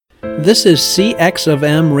This is CX of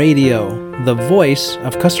M Radio, the voice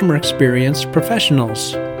of customer experience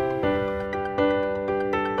professionals.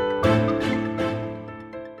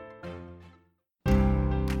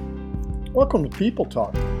 Welcome to People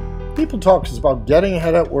Talk. People Talk is about getting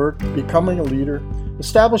ahead at work, becoming a leader,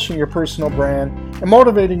 establishing your personal brand, and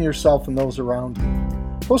motivating yourself and those around you.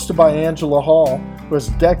 Hosted by Angela Hall, who has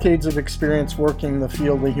decades of experience working in the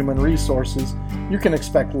field of human resources, you can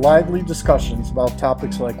expect lively discussions about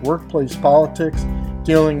topics like workplace politics,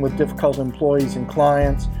 dealing with difficult employees and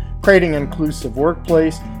clients, creating an inclusive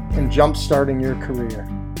workplace, and jump-starting your career.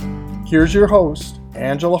 Here's your host,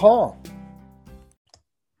 Angela Hall.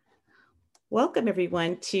 Welcome,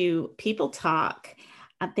 everyone, to People Talk.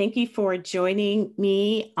 Thank you for joining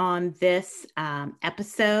me on this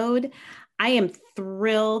episode. I am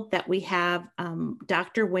thrilled that we have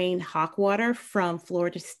Dr. Wayne Hawkwater from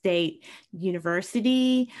Florida State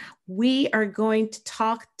University. We are going to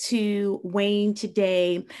talk to Wayne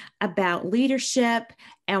today about leadership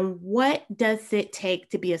and what does it take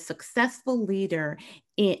to be a successful leader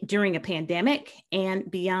during a pandemic and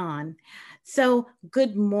beyond. So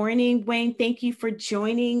good morning, Wayne. Thank you for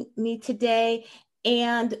joining me today.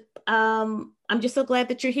 And I'm just so glad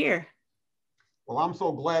that you're here. Well, I'm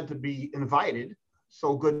so glad to be invited.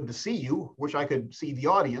 So good to see you. Wish I could see the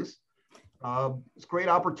audience. It's a great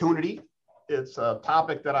opportunity. It's a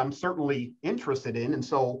topic that I'm certainly interested in. And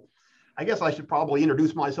so I guess I should probably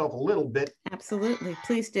introduce myself a little bit. Absolutely.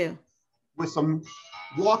 Please do. With some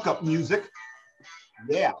walk-up music.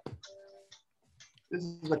 Yeah. This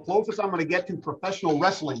is the closest I'm going to get to professional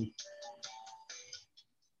wrestling.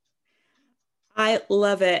 I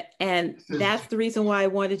love it. And that's the reason why I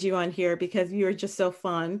wanted you on here, because you're just so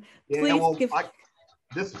fun. Yeah,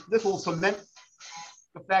 this will cement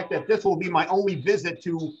the fact that this will be my only visit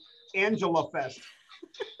to Angela Fest.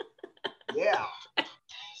 Yeah.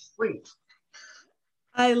 Great.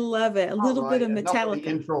 I love it. A little bit of Metallica.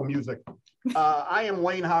 Intro music. I am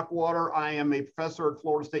Wayne Hawkwater. I am a professor at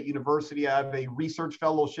Florida State University. I have a research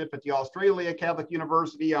fellowship at the Australia Catholic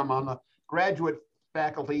University. I'm on the graduate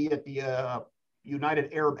faculty at the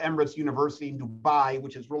United Arab Emirates University in Dubai,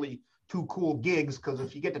 which is really two cool gigs, because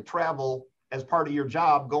if you get to travel as part of your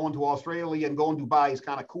job, going to Australia and going to Dubai is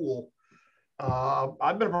kind of cool.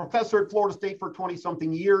 I've been a professor at Florida State for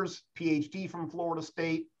 20-something years, PhD from Florida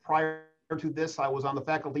State. Prior to this, I was on the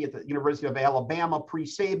faculty at the University of Alabama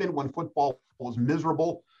pre-Saban when football was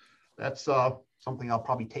miserable. That's something I'll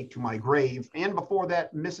probably take to my grave. And before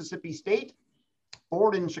that, Mississippi State.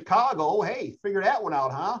 Born in Chicago. Hey, figure that one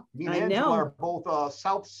out, huh? Me and Angela are both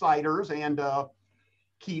Southsiders and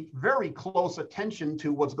keep very close attention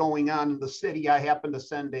to what's going on in the city. I happened to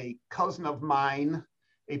send a cousin of mine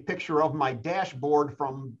a picture of my dashboard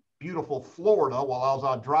from beautiful Florida while I was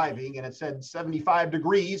out driving, and it said 75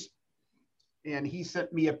 degrees. And he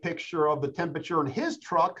sent me a picture of the temperature in his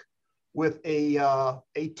truck with a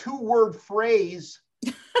two-word phrase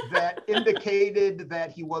that indicated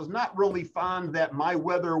that he was not really fond that my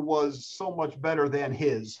weather was so much better than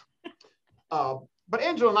his. But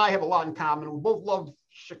Angela and I have a lot in common. We both love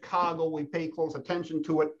Chicago. We pay close attention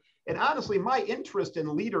to it. And honestly, my interest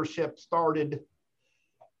in leadership started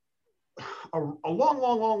a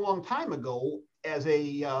long time ago. As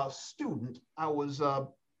a student, I was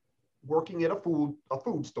working at a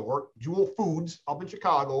food store, Jewel Foods up in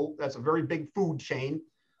Chicago. That's a very big food chain.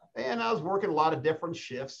 And I was working a lot of different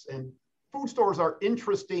shifts, and food stores are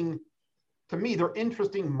interesting to me. They're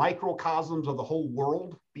interesting microcosms of the whole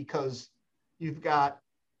world, because you've got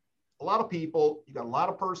a lot of people, you've got a lot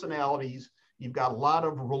of personalities, you've got a lot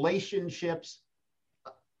of relationships.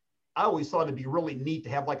 I always thought it'd be really neat to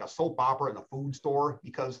have like a soap opera in a food store,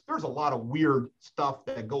 because there's a lot of weird stuff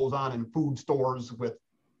that goes on in food stores with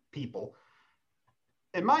people.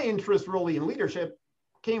 And my interest really in leadership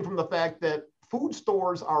came from the fact that food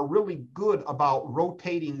stores are really good about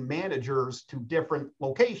rotating managers to different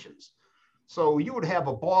locations. So you would have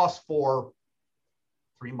a boss for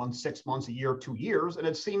 3 months, 6 months, a year, 2 years, and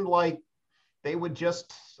it seemed like they would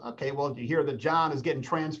just, okay, well, you hear that John is getting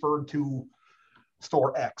transferred to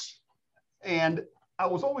store X. And I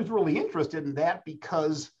was always really interested in that,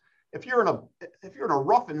 because if you're in a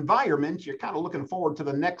rough environment, you're kind of looking forward to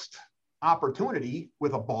the next opportunity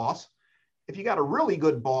with a boss. If you got a really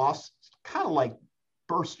good boss, it's kind of like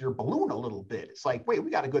burst your balloon a little bit. It's like, wait, we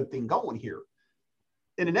got a good thing going here.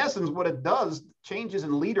 And in essence, what it does, changes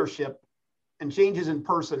in leadership and changes in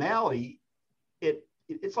personality,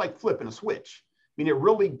 it's like flipping a switch. I mean, it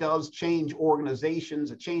really does change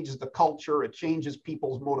organizations. It changes the culture. It changes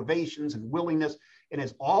people's motivations and willingness. And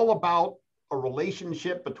it's all about a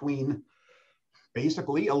relationship between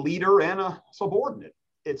basically a leader and a subordinate.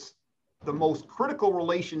 it's the most critical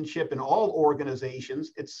relationship in all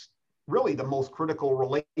organizations. It's really the most critical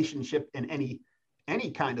relationship in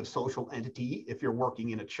any kind of social entity. If you're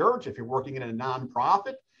working in a church, if you're working in a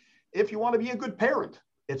nonprofit, if you want to be a good parent,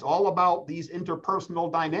 it's all about these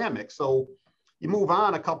interpersonal dynamics. So you move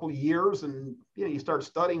on a couple of years and you start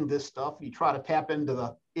studying this stuff. You try to tap into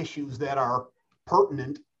the issues that are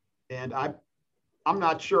pertinent. And I'm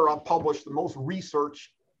not sure I've published the most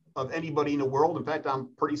research of anybody in the world. In fact, I'm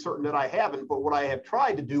pretty certain that I haven't. But what I have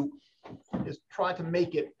tried to do is try to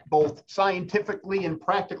make it both scientifically and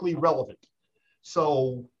practically relevant.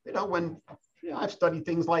 So, when I've studied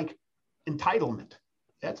things like entitlement,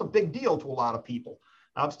 that's a big deal to a lot of people.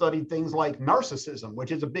 I've studied things like narcissism,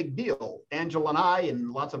 which is a big deal. Angela and I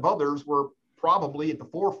and lots of others were probably at the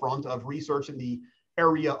forefront of research in the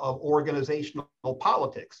area of organizational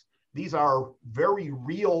politics. These are very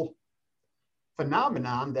real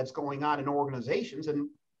phenomenon that's going on in organizations. And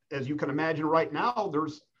as you can imagine right now,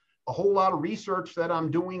 there's a whole lot of research that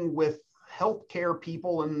I'm doing with healthcare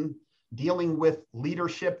people and dealing with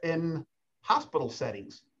leadership in hospital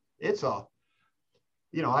settings. It's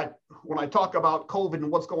when I talk about COVID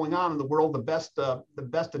and what's going on in the world, the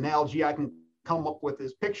best analogy I can come up with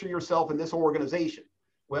is picture yourself in this organization.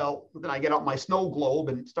 Well, then I get out my snow globe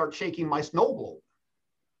and start shaking my snow globe.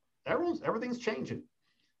 Everything's changing,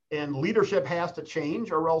 and leadership has to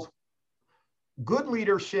change, or else good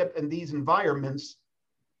leadership in these environments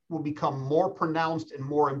will become more pronounced and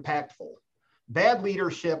more impactful. Bad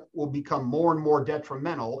leadership will become more and more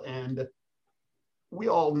detrimental, and we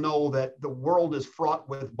all know that the world is fraught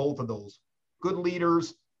with both of those. Good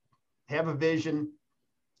leaders have a vision,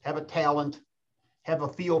 have a talent, have a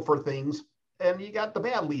feel for things, and you got the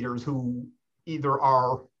bad leaders who either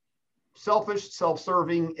are selfish,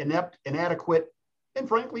 self-serving, inept, inadequate, and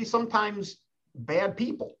frankly, sometimes bad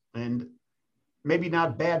people. And maybe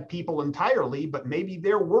not bad people entirely, but maybe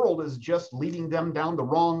their world is just leading them down the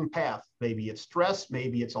wrong path. Maybe it's stress,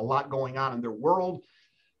 maybe it's a lot going on in their world.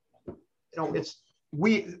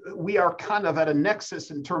 We are kind of at a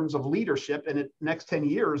nexus in terms of leadership, and in the next 10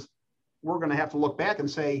 years, we're going to have to look back and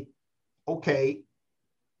say, okay,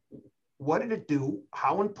 what did it do?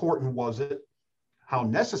 How important was it? How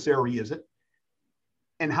necessary is it?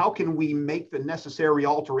 And how can we make the necessary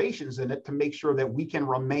alterations in it to make sure that we can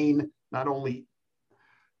remain not only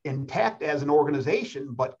intact as an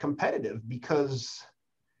organization, but competitive? Because,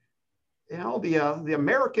 the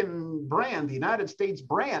American brand, the United States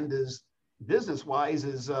brand is business-wise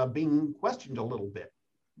is being questioned a little bit.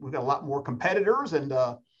 We've got a lot more competitors and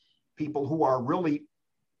people who are really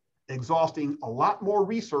exhausting a lot more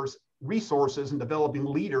resources and developing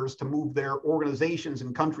leaders to move their organizations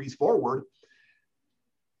and countries forward.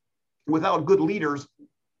 Without good leaders,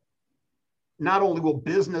 not only will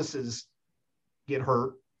businesses get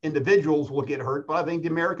hurt, individuals will get hurt, but I think the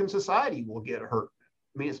American society will get hurt.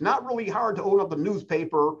 I mean, it's not really hard to open up a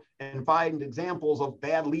newspaper and find examples of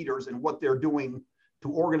bad leaders and what they're doing to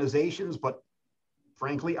organizations, but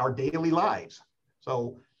frankly, our daily lives.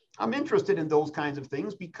 So I'm interested in those kinds of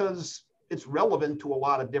things because it's relevant to a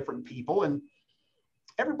lot of different people, and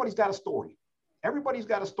everybody's got a story. Everybody's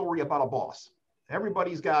got a story about a boss.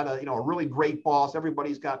 Everybody's got a really great boss.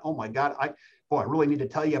 Everybody's got, oh my God, I really need to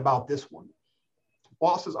tell you about this one.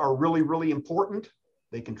 Bosses are really, really important.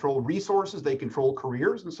 They control resources, they control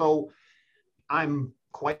careers. And so I'm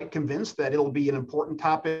quite convinced that it'll be an important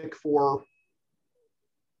topic for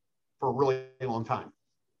a really long time.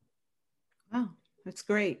 Wow, that's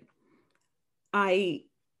great. I'm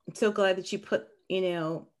so glad that you put,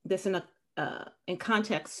 this in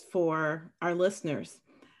context for our listeners.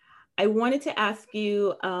 I wanted to ask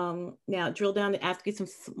you now, drill down to ask you some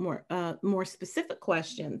more specific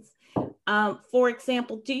questions. For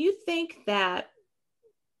example, do you think that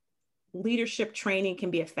leadership training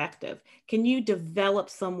can be effective? Can you develop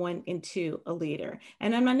someone into a leader?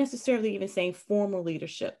 And I'm not necessarily even saying formal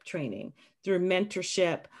leadership training, through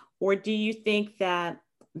mentorship, or do you think that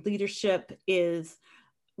leadership is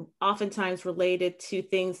oftentimes related to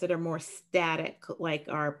things that are more static, like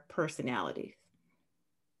our personalities?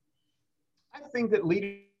 I think that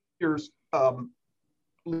leaders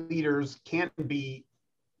can be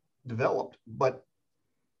developed, but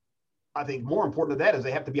I think more important than that is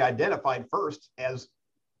they have to be identified first as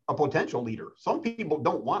a potential leader. Some people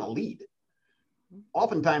don't want to lead.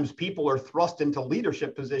 Oftentimes people are thrust into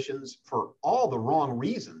leadership positions for all the wrong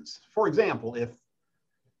reasons. For example, if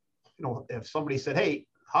somebody said, hey,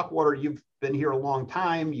 Huckwater, you've been here a long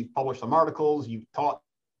time, you've published some articles, you've taught,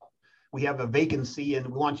 we have a vacancy and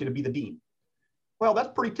we want you to be the dean. Well, that's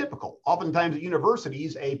pretty typical. Oftentimes at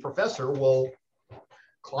universities, a professor will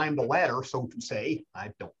climb the ladder, so to say.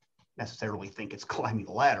 I don't necessarily think it's climbing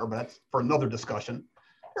the ladder, but that's for another discussion.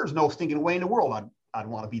 There's no stinking way in the world I'd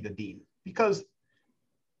want to be the dean, because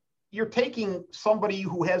you're taking somebody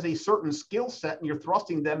who has a certain skill set and you're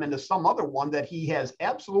thrusting them into some other one that he has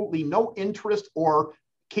absolutely no interest or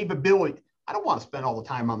capability. I don't want to spend all the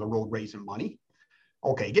time on the road raising money.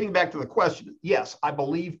 Okay, getting back to the question, yes, I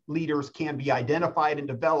believe leaders can be identified and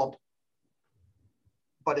developed,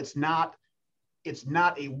 but it's not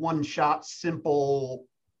a one-shot, simple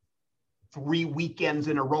 3 weekends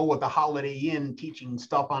in a row at the Holiday Inn teaching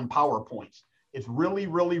stuff on PowerPoints. It's really,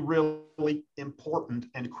 really, really important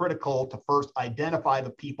and critical to first identify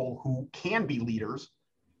the people who can be leaders.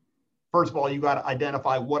 First of all, you got to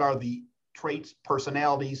identify what are the traits,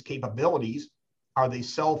 personalities, capabilities. Are they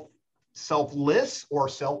selfless or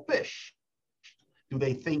selfish? Do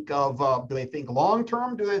they think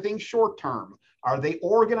long-term? Do they think short-term? Are they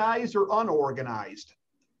organized or unorganized?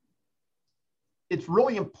 It's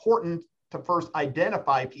really important to first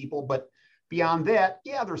identify people, but beyond that,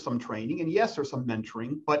 yeah, there's some training and yes, there's some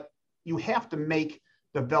mentoring, but you have to make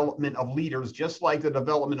development of leaders, just like the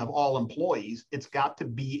development of all employees, it's got to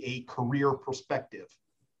be a career perspective.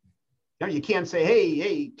 You know, you can't say,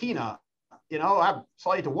 hey, Tina, you know, I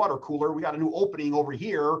saw you at the water cooler. We got a new opening over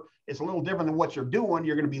here. It's a little different than what you're doing.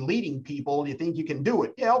 You're going to be leading people. Do you think you can do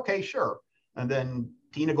it? Yeah, okay, sure. And then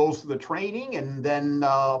Tina goes through the training and then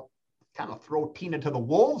kind of throw Tina to the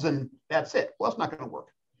wolves and that's it. Well, that's not going to work.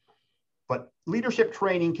 But leadership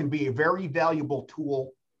training can be a very valuable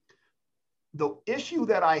tool. The issue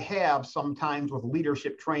that I have sometimes with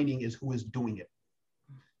leadership training is who is doing it.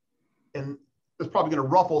 And it's probably going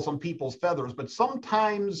to ruffle some people's feathers, but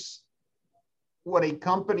sometimes what a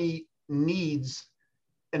company needs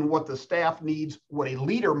and what the staff needs, what a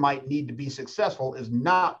leader might need to be successful is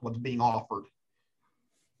not what's being offered.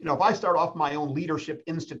 You know, if I start off my own leadership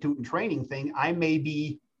institute and training thing, I may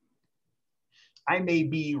be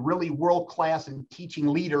really world-class in teaching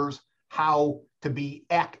leaders how to be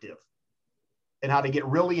active and how to get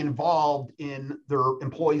really involved in their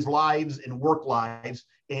employees' lives and work lives.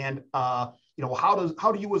 And, you know, how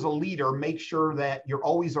do you as a leader make sure that you're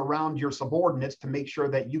always around your subordinates to make sure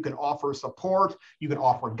that you can offer support, you can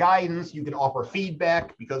offer guidance, you can offer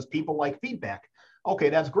feedback, because people like feedback. Okay,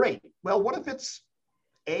 that's great. Well, what if it's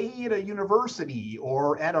at a university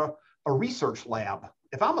or at a research lab?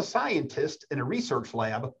 If I'm a scientist in a research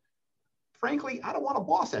lab, frankly, I don't want a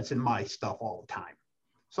boss that's in my stuff all the time.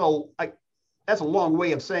 So that's a long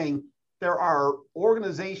way of saying there are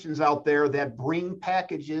organizations out there that bring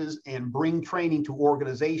packages and bring training to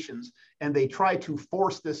organizations, and they try to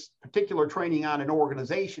force this particular training on an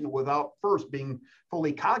organization without first being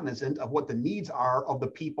fully cognizant of what the needs are of the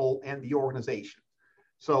people and the organization.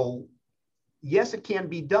 So yes, it can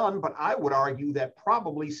be done, but I would argue that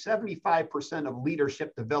probably 75% of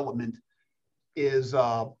leadership development is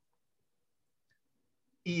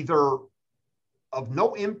either of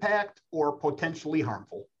no impact or potentially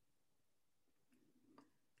harmful.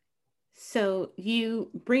 So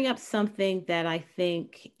you bring up something that I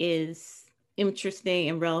think is interesting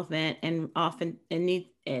and relevant and often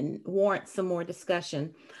and warrants some more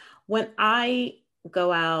discussion. When I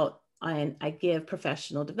go out and I give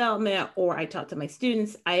professional development or I talk to my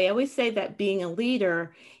students, I always say that being a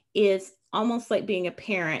leader is almost like being a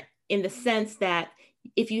parent, in the sense that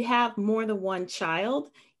if you have more than one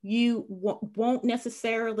child, you won't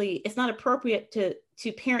necessarily, it's not appropriate to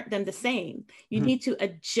parent them the same. You need to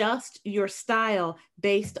adjust your style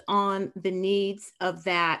based on the needs of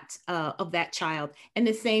that child. And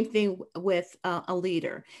the same thing with a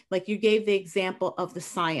leader. Like you gave the example of the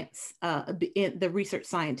science, the research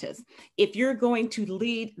scientists. If you're going to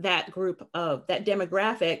lead that group of that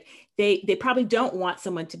demographic, they probably don't want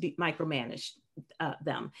someone to be micromanaged.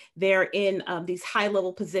 Them. They're in these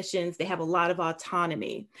high-level positions. They have a lot of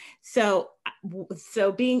autonomy. So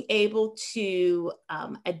being able to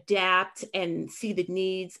adapt and see the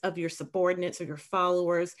needs of your subordinates or your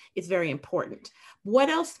followers is very important. What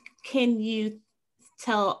else can you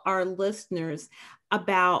tell our listeners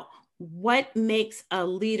about what makes a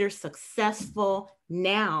leader successful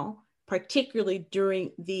now, particularly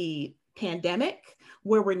during the pandemic,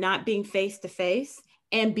 where we're not being face-to-face,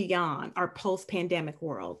 and beyond our post-pandemic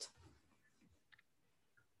world?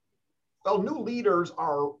 Well, new leaders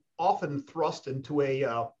are often thrust into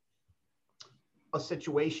a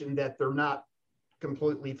situation that they're not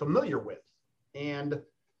completely familiar with. And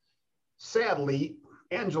sadly,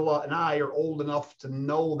 Angela and I are old enough to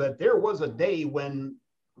know that there was a day when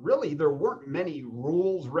really there weren't many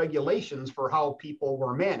rules, regulations for how people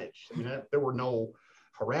were managed. I mean, there were no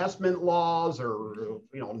harassment laws or,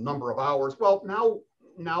 number of hours. Well, now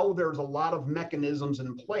now there's a lot of mechanisms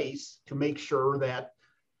in place to make sure that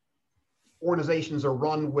organizations are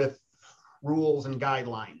run with rules and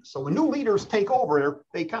guidelines. So when new leaders take over,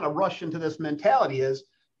 they kind of rush into this mentality is,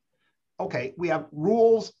 okay, we have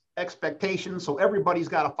rules, expectations, so everybody's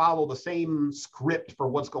got to follow the same script for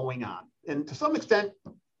what's going on. And to some extent,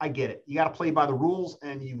 I get it. You got to play by the rules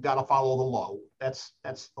and you've got to follow the law. That's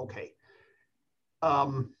okay.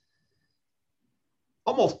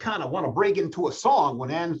 Almost kind of want to break into a song when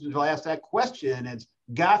Angela asked that question. It's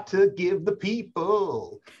got to give the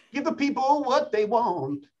people what they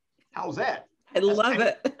want. How's that? Love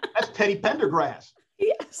it. That's Teddy Pendergrass.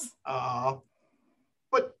 Yes.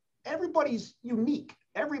 But everybody's unique.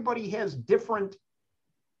 Everybody has different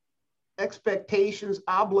expectations,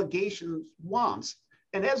 obligations, wants.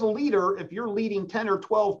 And as a leader, if you're leading 10 or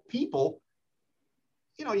 12 people,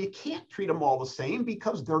 you can't treat them all the same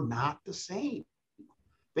because they're not the same.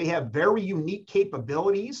 They have very unique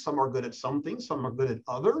capabilities. Some are good at some things, some are good at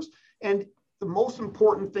others. And the most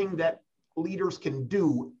important thing that leaders can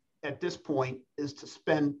do at this point is to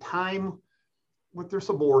spend time with their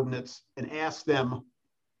subordinates and ask them,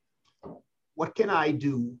 what can I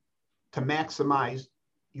do to maximize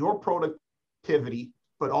your productivity,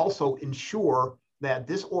 but also ensure that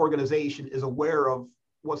this organization is aware of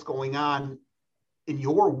what's going on in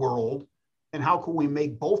your world, and how can we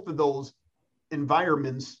make both of those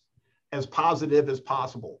environments as positive as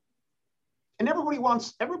possible? And everybody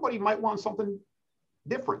might want something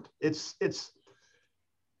different. It's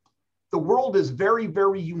the world is very,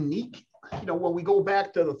 very unique. When we go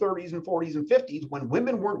back to the 30s and 40s and 50s, when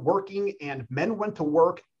women weren't working and men went to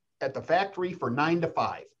work at the factory for 9 to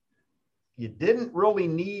 5, you didn't really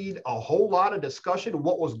need a whole lot of discussion of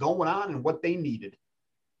what was going on and what they needed.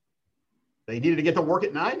 They needed to get to work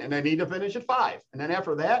at 9 and they needed to finish at 5. And then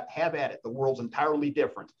after that, have at it. The world's entirely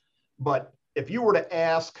different. But if you were to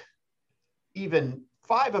ask even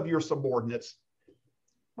 5 of your subordinates,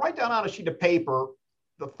 write down on a sheet of paper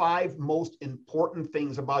the 5 most important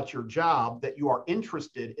things about your job that you are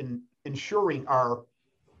interested in ensuring are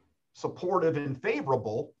supportive and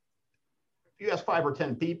favorable. If you ask 5 or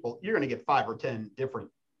 10 people, you're going to get 5 or 10 different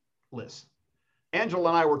lists. Angela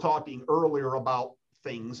and I were talking earlier about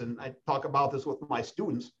things, and I talk about this with my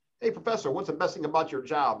students. Hey, professor, what's the best thing about your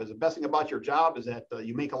job? Is the best thing about your job is that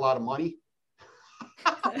you make a lot of money?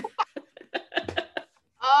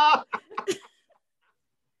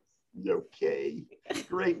 Okay,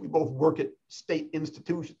 great. We both work at state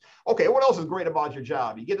institutions. Okay, what else is great about your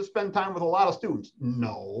job? You get to spend time with a lot of students.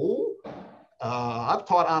 No. I've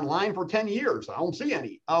taught online for 10 years. I don't see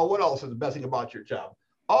any. What else is the best thing about your job?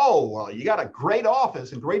 You got a great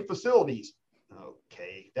office and great facilities.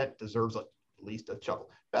 Okay, that deserves at least a chuckle.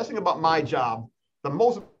 Best thing about my job, the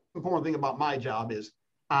most important thing about my job is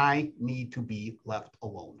I need to be left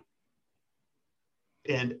alone.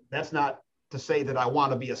 And that's not to say that I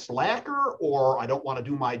want to be a slacker or I don't want to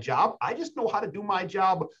do my job. I just know how to do my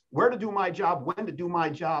job, where to do my job, when to do my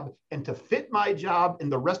job, and to fit my job in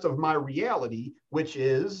the rest of my reality, which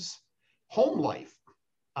is home life.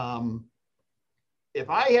 If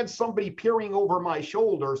I had somebody peering over my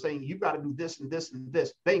shoulder saying, you've got to do this and this and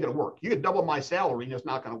this, they ain't going to work. You could double my salary and it's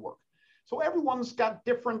not going to work. So everyone's got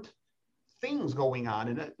different things going on.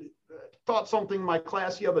 And I taught something in my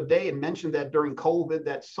class the other day and mentioned that during COVID,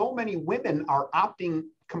 that so many women are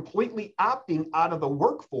completely opting out of the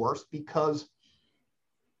workforce because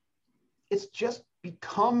it's just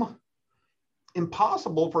become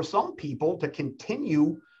impossible for some people to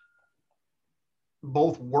continue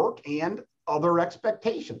both work and other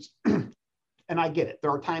expectations. And I get it.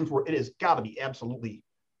 There are times where it has got to be absolutely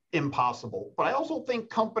impossible. But I also think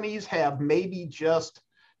companies have maybe just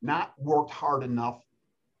not worked hard enough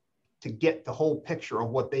to get the whole picture of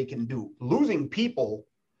what they can do. Losing people,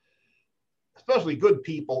 especially good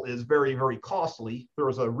people, is very, very costly. There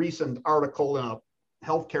was a recent article in a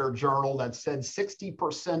healthcare journal that said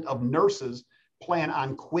 60% of nurses plan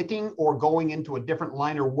on quitting or going into a different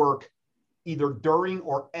line of work either during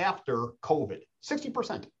or after COVID.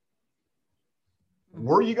 60%.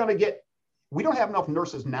 Where are you going to get? We don't have enough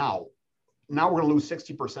nurses now. Now we're going to lose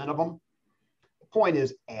 60% of them. The point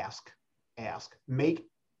is ask. Make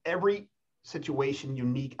every situation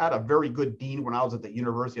unique. I had a very good dean when I was at the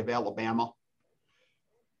University of Alabama.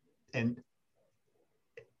 And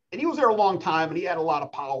he was there a long time and he had a lot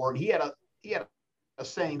of power. And he had a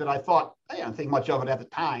saying that I thought, I didn't think much of it at the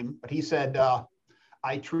time, but he said,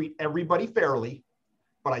 I treat everybody fairly,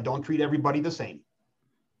 but I don't treat everybody the same.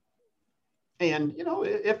 And,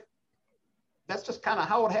 if that's just kind of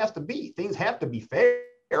how it has to be. Things have to be fair.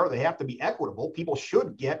 They have to be equitable. People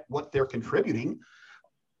should get what they're contributing,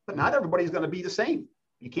 but not everybody's going to be the same.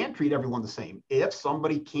 You can't treat everyone the same. If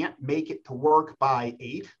somebody can't make it to work by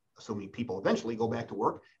 8, assuming people eventually go back to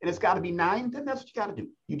work, and it's got to be 9, then that's what you got to do.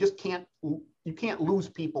 You just can't lose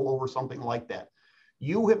people over something like that.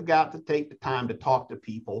 You have got to take the time to talk to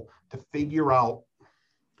people to figure out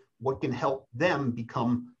what can help them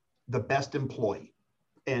become the best employee.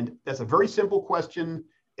 And that's a very simple question.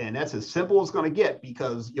 And that's as simple as it's going to get,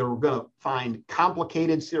 because you're going to find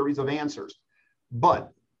complicated series of answers.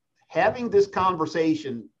 But having this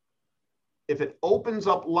conversation, if it opens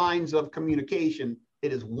up lines of communication,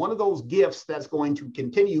 it is one of those gifts that's going to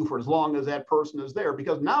continue for as long as that person is there,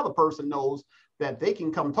 because now the person knows that they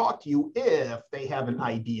can come talk to you if they have an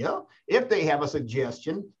idea, if they have a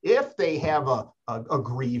suggestion, if they have a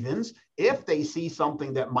grievance, if they see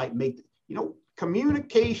something that might make,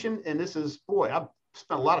 communication. And this is, boy, I've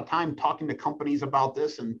spent a lot of time talking to companies about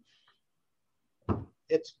this, and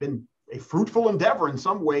it's been a fruitful endeavor in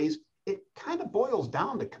some ways. It kind of boils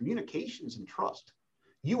down to communications and trust.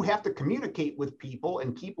 You have to communicate with people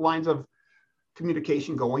and keep lines of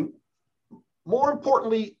communication going, more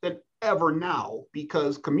importantly than ever now,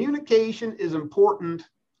 because communication is important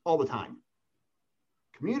all the time.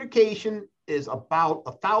 Communication is about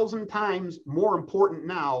 1,000 times more important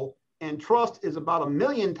now, and trust is about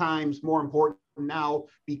 1,000,000 times more important now,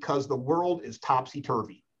 because the world is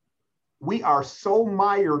topsy-turvy. We are so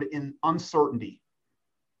mired in uncertainty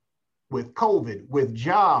with COVID, with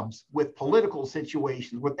jobs, with political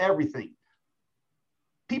situations, with everything.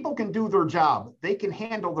 People can do their job. They can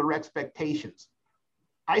handle their expectations.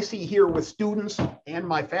 I see here with students and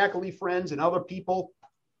my faculty friends and other people,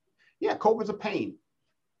 yeah, COVID's a pain.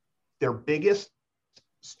 Their biggest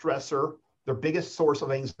stressor, their biggest source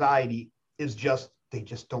of anxiety is they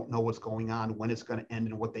just don't know what's going on, when it's going to end,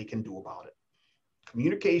 and what they can do about it.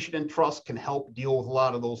 Communication and trust can help deal with a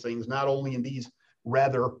lot of those things, not only in these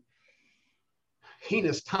rather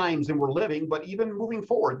heinous times that we're living, but even moving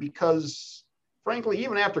forward, because frankly,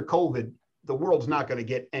 even after COVID, the world's not going to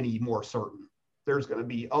get any more certain. There's going to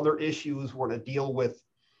be other issues we're going to deal with.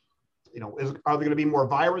 Are there going to be more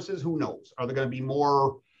viruses? Who knows? Are there going to be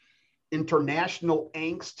more international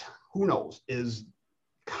angst? Who knows? Is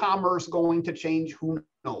commerce going to change? Who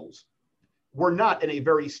knows? We're not in a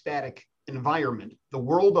very static environment. The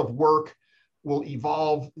world of work will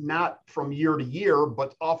evolve not from year to year,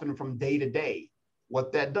 but often from day to day.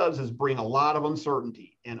 What that does is bring a lot of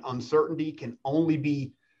uncertainty, and uncertainty can only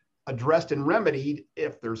be addressed and remedied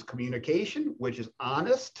if there's communication, which is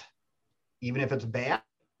honest, even if it's bad,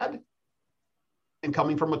 and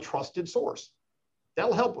coming from a trusted source.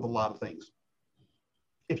 That'll help with a lot of things.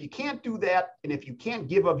 If you can't do that, and if you can't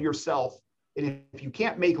give of yourself, and if you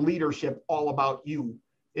can't make leadership all about you,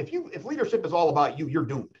 if leadership is all about you, you're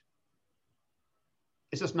doomed.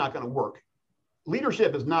 It's just not going to work.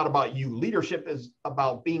 Leadership is not about you. Leadership is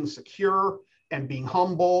about being secure and being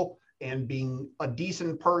humble and being a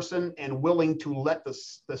decent person and willing to let the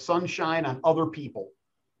sun shine on other people.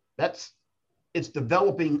 It's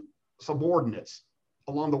developing subordinates.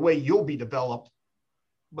 Along the way, you'll be developed.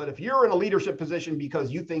 But if you're in a leadership position because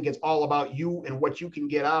you think it's all about you and what you can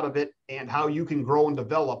get out of it and how you can grow and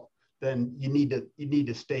develop, then you need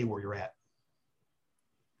to stay where you're at.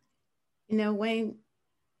 Wayne,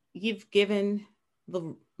 you've given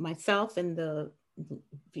myself and the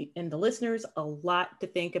listeners a lot to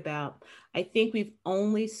think about. I think we've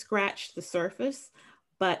only scratched the surface,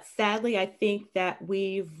 but sadly, I think that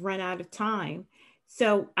we've run out of time.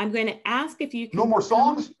 So I'm going to ask if you can. No more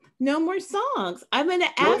songs? No more songs. I'm going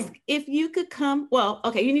to ask if you could come. Well,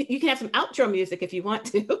 okay, you can have some outro music if you want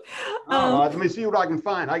to. Let me see what I can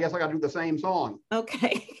find. I guess I got to do the same song.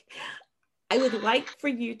 Okay. I would like for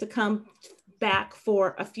you to come back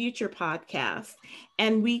for a future podcast,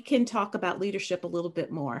 and we can talk about leadership a little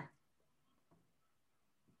bit more.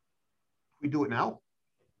 We do it now?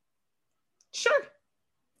 Sure.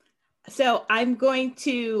 So I'm going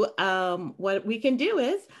to, what we can do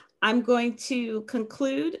is I'm going to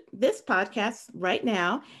conclude this podcast right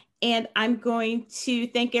now, and I'm going to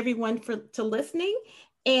thank everyone for listening,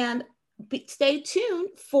 and stay tuned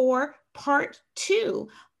for part 2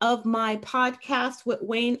 of my podcast with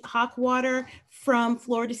Wayne Hawkwater from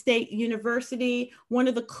Florida State University, one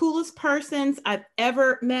of the coolest persons I've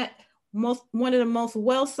ever met, one of the most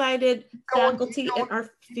well-cited faculty in our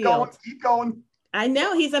field. Keep going. I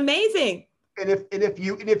know, he's amazing. And if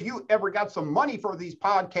you ever got some money for these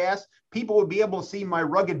podcasts, people would be able to see my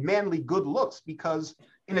rugged, manly good looks, because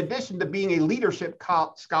in addition to being a leadership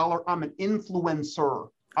scholar, I'm an influencer.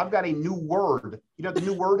 I've got a new word. You know what the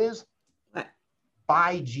new word is? What?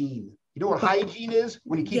 Hygiene. You know what hygiene is?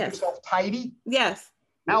 When you keep yourself tidy? Yes.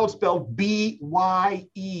 Now it's spelled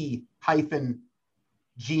BYE-G-E-N-E.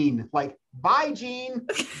 Gene. Like, bye, Gene.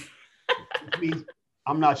 Which means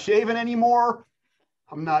I'm not shaving anymore.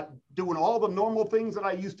 I'm not doing all the normal things that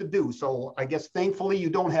I used to do. So I guess thankfully you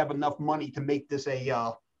don't have enough money to make this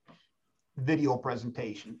a video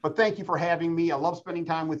presentation. But thank you for having me. I love spending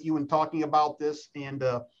time with you and talking about this. And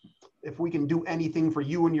if we can do anything for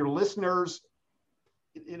you and your listeners,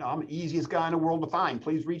 you know, I'm the easiest guy in the world to find.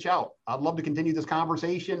 Please reach out. I'd love to continue this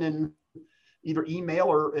conversation in either email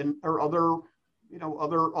or other, you know,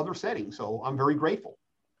 other settings. So I'm very grateful.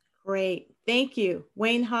 Great. Thank you.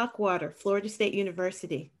 Wayne Hawkwater, Florida State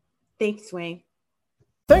University. Thanks, Wayne.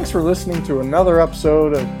 Thanks for listening to another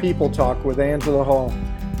episode of People Talk with Angela Hall.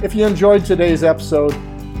 If you enjoyed today's episode,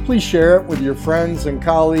 please share it with your friends and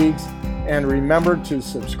colleagues, and remember to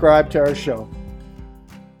subscribe to our show.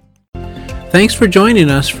 Thanks for joining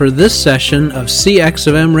us for this session of CX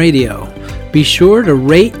of M Radio. Be sure to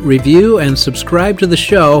rate, review, and subscribe to the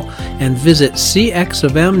show, and visit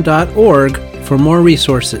cxofm.org for more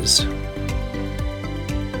resources.